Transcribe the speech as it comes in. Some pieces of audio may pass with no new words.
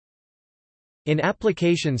In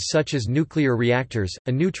applications such as nuclear reactors,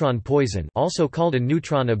 a neutron poison, also called a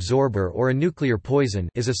neutron absorber or a nuclear poison,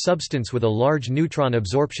 is a substance with a large neutron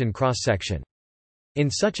absorption cross-section.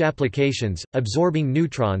 In such applications, absorbing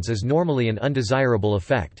neutrons is normally an undesirable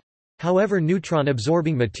effect. However,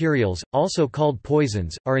 neutron-absorbing materials, also called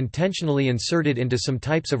poisons, are intentionally inserted into some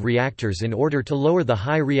types of reactors in order to lower the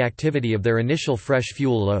high reactivity of their initial fresh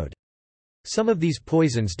fuel load. Some of these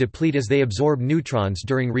poisons deplete as they absorb neutrons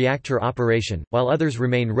during reactor operation, while others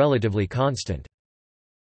remain relatively constant.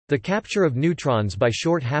 The capture of neutrons by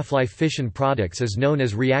short half-life fission products is known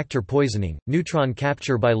as reactor poisoning. Neutron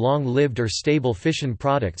capture by long-lived or stable fission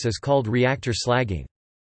products is called reactor slagging.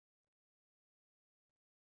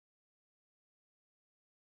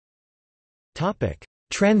 Topic: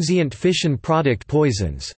 Transient fission product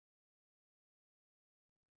poisons.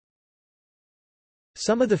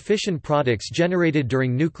 Some of the fission products generated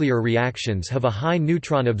during nuclear reactions have a high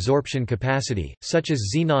neutron absorption capacity, such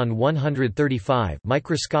as xenon-135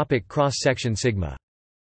 microscopic cross-section sigma.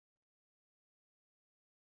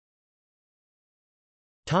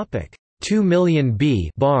 Topic: 2 million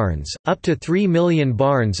barns, up to 3 million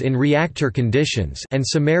barns in reactor conditions, and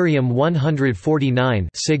samarium-149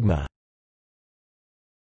 sigma.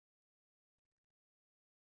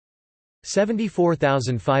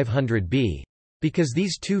 74,500 B. Because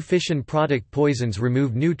these two fission product poisons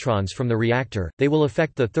remove neutrons from the reactor, they will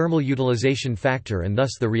affect the thermal utilization factor and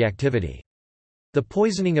thus the reactivity. The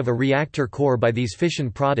poisoning of a reactor core by these fission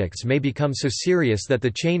products may become so serious that the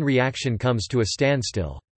chain reaction comes to a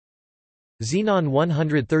standstill.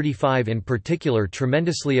 Xenon-135 in particular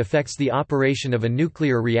tremendously affects the operation of a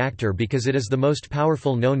nuclear reactor because it is the most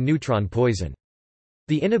powerful known neutron poison.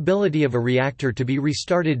 The inability of a reactor to be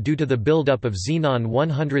restarted due to the buildup of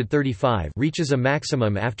xenon-135 reaches a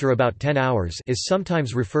maximum after about 10 hours is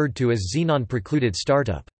sometimes referred to as xenon-precluded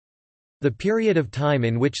startup. The period of time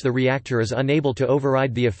in which the reactor is unable to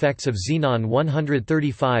override the effects of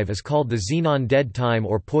xenon-135 is called the xenon dead time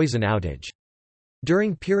or poison outage.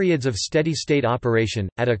 During periods of steady-state operation,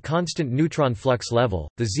 at a constant neutron flux level,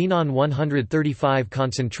 the xenon-135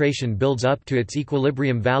 concentration builds up to its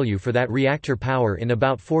equilibrium value for that reactor power in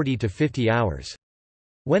about 40 to 50 hours.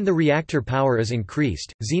 When the reactor power is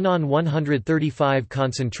increased, xenon-135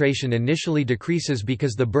 concentration initially decreases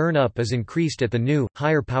because the burn-up is increased at the new,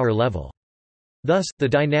 higher power level. Thus, the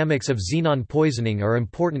dynamics of xenon poisoning are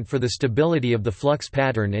important for the stability of the flux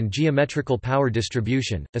pattern and geometrical power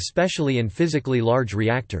distribution, especially in physically large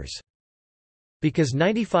reactors. Because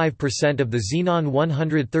 95% of the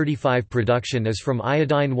xenon-135 production is from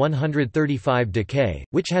iodine-135 decay,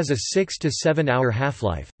 which has a 6 to 7 hour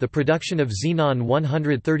half-life, the production of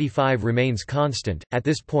xenon-135 remains constant. At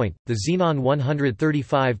this point, the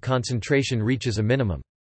xenon-135 concentration reaches a minimum.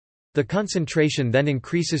 The concentration then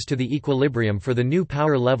increases to the equilibrium for the new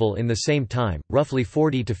power level in the same time, roughly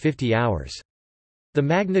 40 to 50 hours. The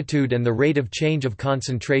magnitude and the rate of change of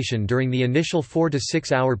concentration during the initial 4 to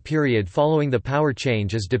 6 hour period following the power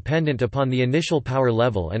change is dependent upon the initial power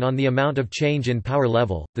level and on the amount of change in power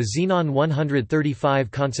level. The xenon-135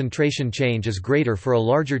 concentration change is greater for a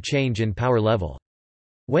larger change in power level.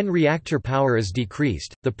 When reactor power is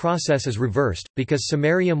decreased, the process is reversed, because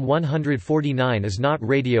samarium-149 is not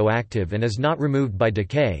radioactive and is not removed by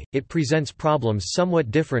decay. It presents problems somewhat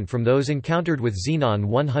different from those encountered with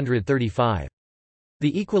xenon-135.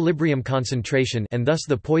 The equilibrium concentration and thus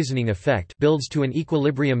the poisoning effect builds to an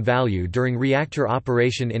equilibrium value during reactor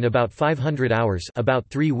operation in about 500 hours, about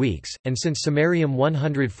 3 weeks, and since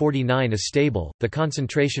samarium-149 is stable, the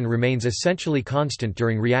concentration remains essentially constant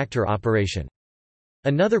during reactor operation.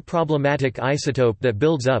 Another problematic isotope that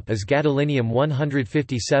builds up is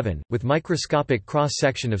gadolinium-157, with microscopic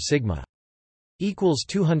cross-section of sigma equals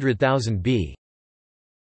 200,000 B.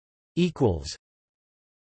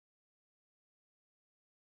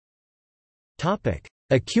 Topic: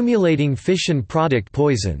 Accumulating fission product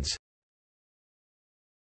poisons.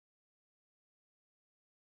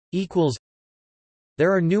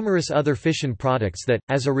 There are numerous other fission products that,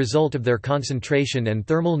 as a result of their concentration and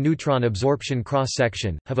thermal neutron absorption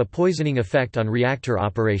cross-section, have a poisoning effect on reactor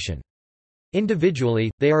operation. Individually,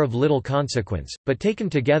 they are of little consequence, but taken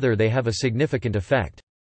together they have a significant effect.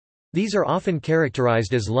 These are often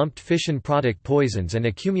characterized as lumped fission product poisons and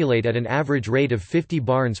accumulate at an average rate of 50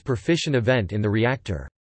 barns per fission event in the reactor.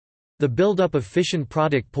 The buildup of fission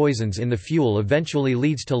product poisons in the fuel eventually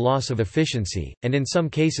leads to loss of efficiency, and in some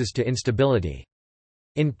cases to instability.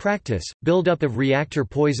 In practice, buildup of reactor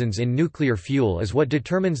poisons in nuclear fuel is what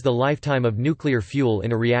determines the lifetime of nuclear fuel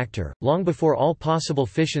in a reactor. Long before all possible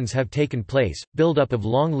fissions have taken place, buildup of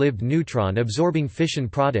long-lived neutron-absorbing fission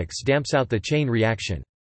products damps out the chain reaction.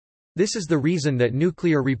 This is the reason that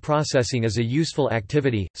nuclear reprocessing is a useful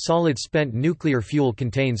activity. Solid spent nuclear fuel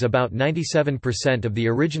contains about 97% of the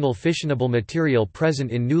original fissionable material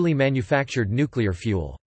present in newly manufactured nuclear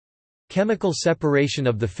fuel. Chemical separation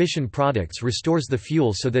of the fission products restores the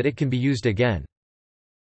fuel so that it can be used again.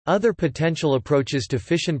 Other potential approaches to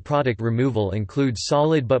fission product removal include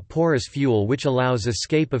solid but porous fuel, which allows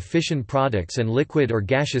escape of fission products, and liquid or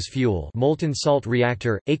gaseous fuel, molten salt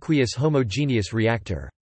reactor, aqueous homogeneous reactor.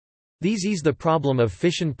 These ease the problem of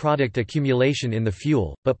fission product accumulation in the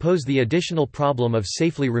fuel, but pose the additional problem of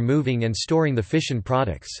safely removing and storing the fission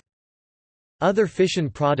products. Other fission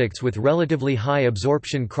products with relatively high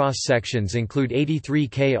absorption cross-sections include 83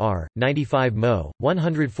 Kr, 95 mO,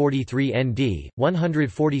 143 Nd,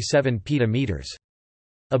 147 petameters.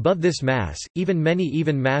 Above this mass, even many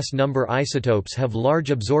even mass number isotopes have large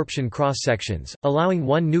absorption cross-sections, allowing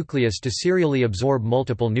one nucleus to serially absorb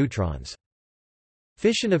multiple neutrons.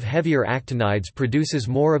 Fission of heavier actinides produces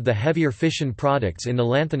more of the heavier fission products in the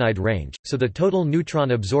lanthanide range, so the total neutron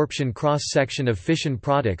absorption cross-section of fission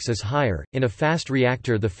products is higher. In a fast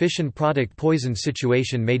reactor, the fission product poison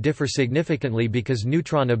situation may differ significantly because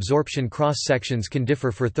neutron absorption cross-sections can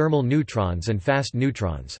differ for thermal neutrons and fast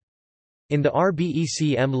neutrons. In the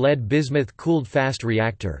RBECM lead-bismuth cooled fast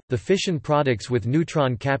reactor, the fission products with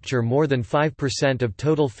neutron capture more than 5% of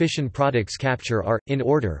total fission products capture are, in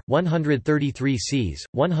order, 133 Cs,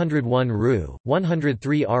 101 Ru,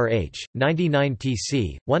 103 Rh, 99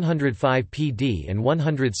 Tc, 105 Pd and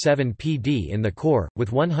 107 Pd in the core,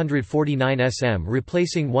 with 149 Sm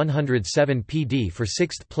replacing 107 Pd for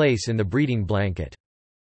sixth place in the breeding blanket.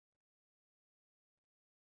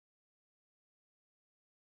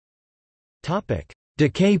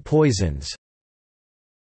 Decay poisons.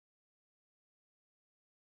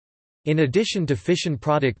 In addition to fission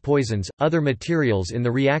product poisons, other materials in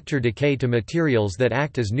the reactor decay to materials that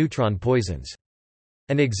act as neutron poisons.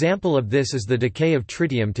 An example of this is the decay of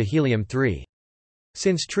tritium to helium-3.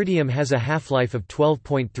 Since tritium has a half-life of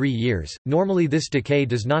 12.3 years, normally this decay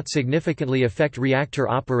does not significantly affect reactor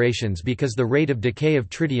operations because the rate of decay of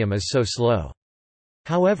tritium is so slow.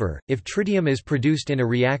 However, if tritium is produced in a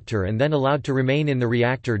reactor and then allowed to remain in the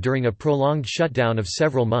reactor during a prolonged shutdown of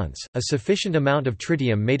several months, a sufficient amount of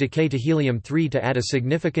tritium may decay to helium-3 to add a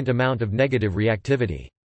significant amount of negative reactivity.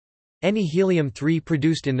 Any helium-3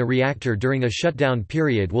 produced in the reactor during a shutdown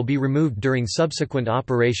period will be removed during subsequent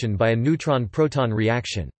operation by a neutron-proton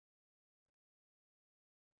reaction.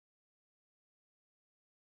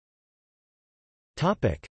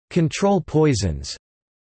 Control poisons.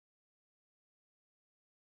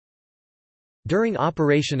 During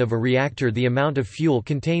operation of a reactor, the amount of fuel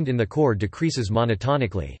contained in the core decreases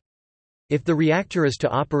monotonically. If the reactor is to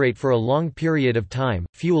operate for a long period of time,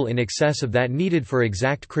 fuel in excess of that needed for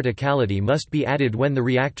exact criticality must be added when the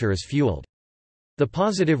reactor is fueled. The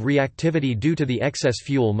positive reactivity due to the excess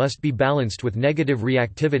fuel must be balanced with negative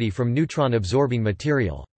reactivity from neutron-absorbing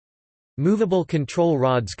material. Movable control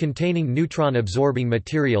rods containing neutron-absorbing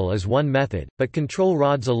material is one method, but control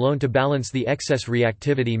rods alone to balance the excess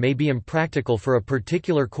reactivity may be impractical for a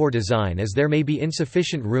particular core design, as there may be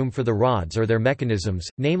insufficient room for the rods or their mechanisms,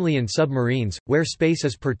 namely in submarines, where space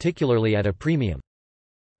is particularly at a premium.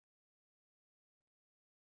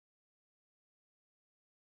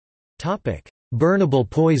 Burnable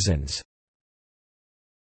poisons.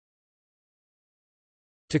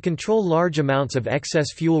 To control large amounts of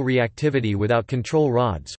excess fuel reactivity without control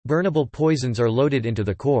rods, burnable poisons are loaded into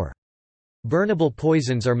the core. Burnable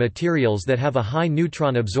poisons are materials that have a high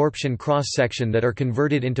neutron absorption cross-section that are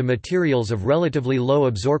converted into materials of relatively low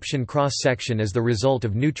absorption cross-section as the result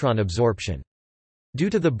of neutron absorption. Due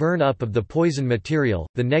to the burn-up of the poison material,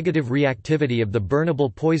 the negative reactivity of the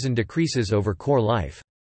burnable poison decreases over core life.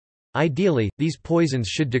 Ideally, these poisons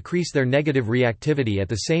should decrease their negative reactivity at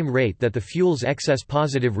the same rate that the fuel's excess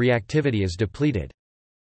positive reactivity is depleted.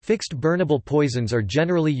 Fixed burnable poisons are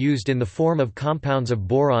generally used in the form of compounds of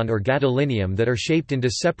boron or gadolinium that are shaped into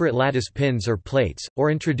separate lattice pins or plates, or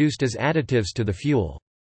introduced as additives to the fuel.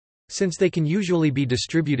 Since they can usually be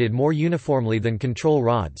distributed more uniformly than control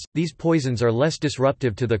rods, these poisons are less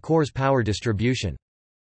disruptive to the core's power distribution.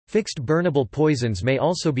 Fixed burnable poisons may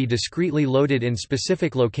also be discretely loaded in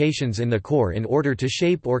specific locations in the core in order to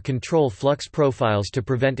shape or control flux profiles to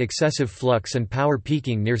prevent excessive flux and power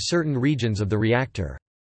peaking near certain regions of the reactor.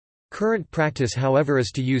 Current practice, however,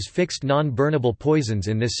 is to use fixed non-burnable poisons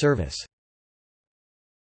in this service.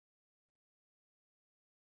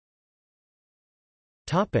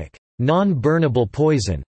 Non-burnable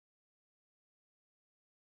poison.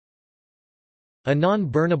 A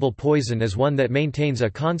non-burnable poison is one that maintains a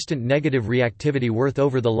constant negative reactivity worth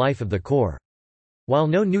over the life of the core. While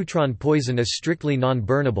no neutron poison is strictly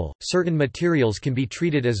non-burnable, certain materials can be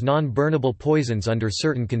treated as non-burnable poisons under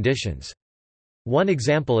certain conditions. One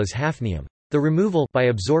example is hafnium. The removal by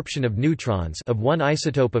absorption of neutrons of one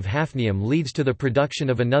isotope of hafnium leads to the production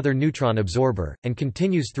of another neutron absorber, and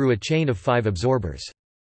continues through a chain of 5 absorbers.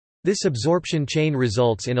 This absorption chain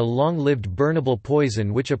results in a long-lived burnable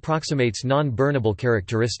poison which approximates non-burnable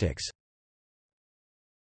characteristics.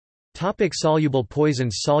 Soluble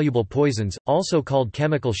poisons. Soluble poisons, also called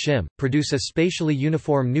chemical shim, produce a spatially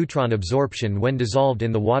uniform neutron absorption when dissolved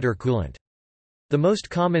in the water coolant. The most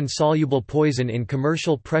common soluble poison in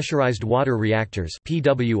commercial pressurized water reactors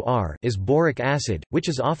 (PWR) is boric acid, which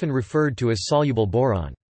is often referred to as soluble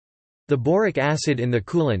boron. The boric acid in the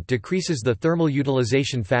coolant decreases the thermal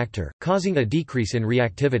utilization factor, causing a decrease in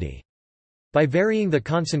reactivity. By varying the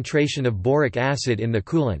concentration of boric acid in the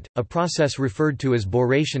coolant, a process referred to as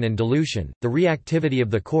boration and dilution, the reactivity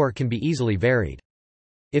of the core can be easily varied.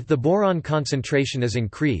 If the boron concentration is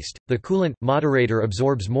increased, the coolant moderator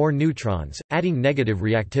absorbs more neutrons, adding negative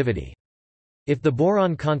reactivity. If the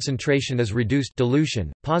boron concentration is reduced,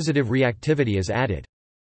 dilution, positive reactivity is added.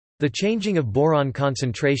 The changing of boron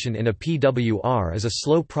concentration in a PWR is a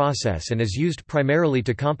slow process and is used primarily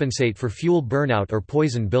to compensate for fuel burnout or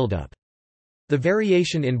poison buildup. The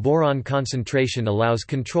variation in boron concentration allows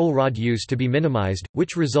control rod use to be minimized,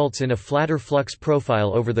 which results in a flatter flux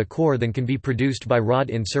profile over the core than can be produced by rod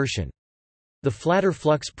insertion. The flatter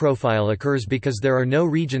flux profile occurs because there are no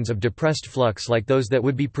regions of depressed flux like those that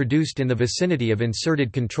would be produced in the vicinity of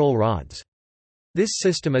inserted control rods. This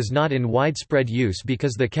system is not in widespread use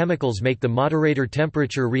because the chemicals make the moderator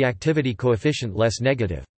temperature reactivity coefficient less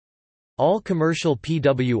negative. All commercial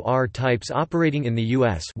PWR types operating in the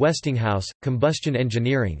U.S. Westinghouse, Combustion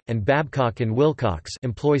Engineering, and Babcock & Wilcox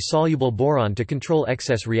employ soluble boron to control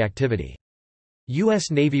excess reactivity.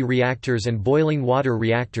 U.S. Navy reactors and boiling water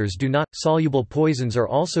reactors do not. Soluble poisons are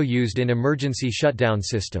also used in emergency shutdown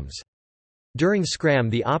systems. During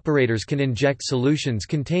SCRAM, the operators can inject solutions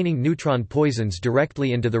containing neutron poisons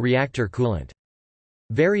directly into the reactor coolant.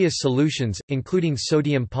 Various solutions, including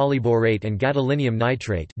sodium polyborate and gadolinium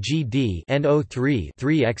nitrate (GD) NO3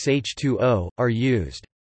 3XH2O, are used.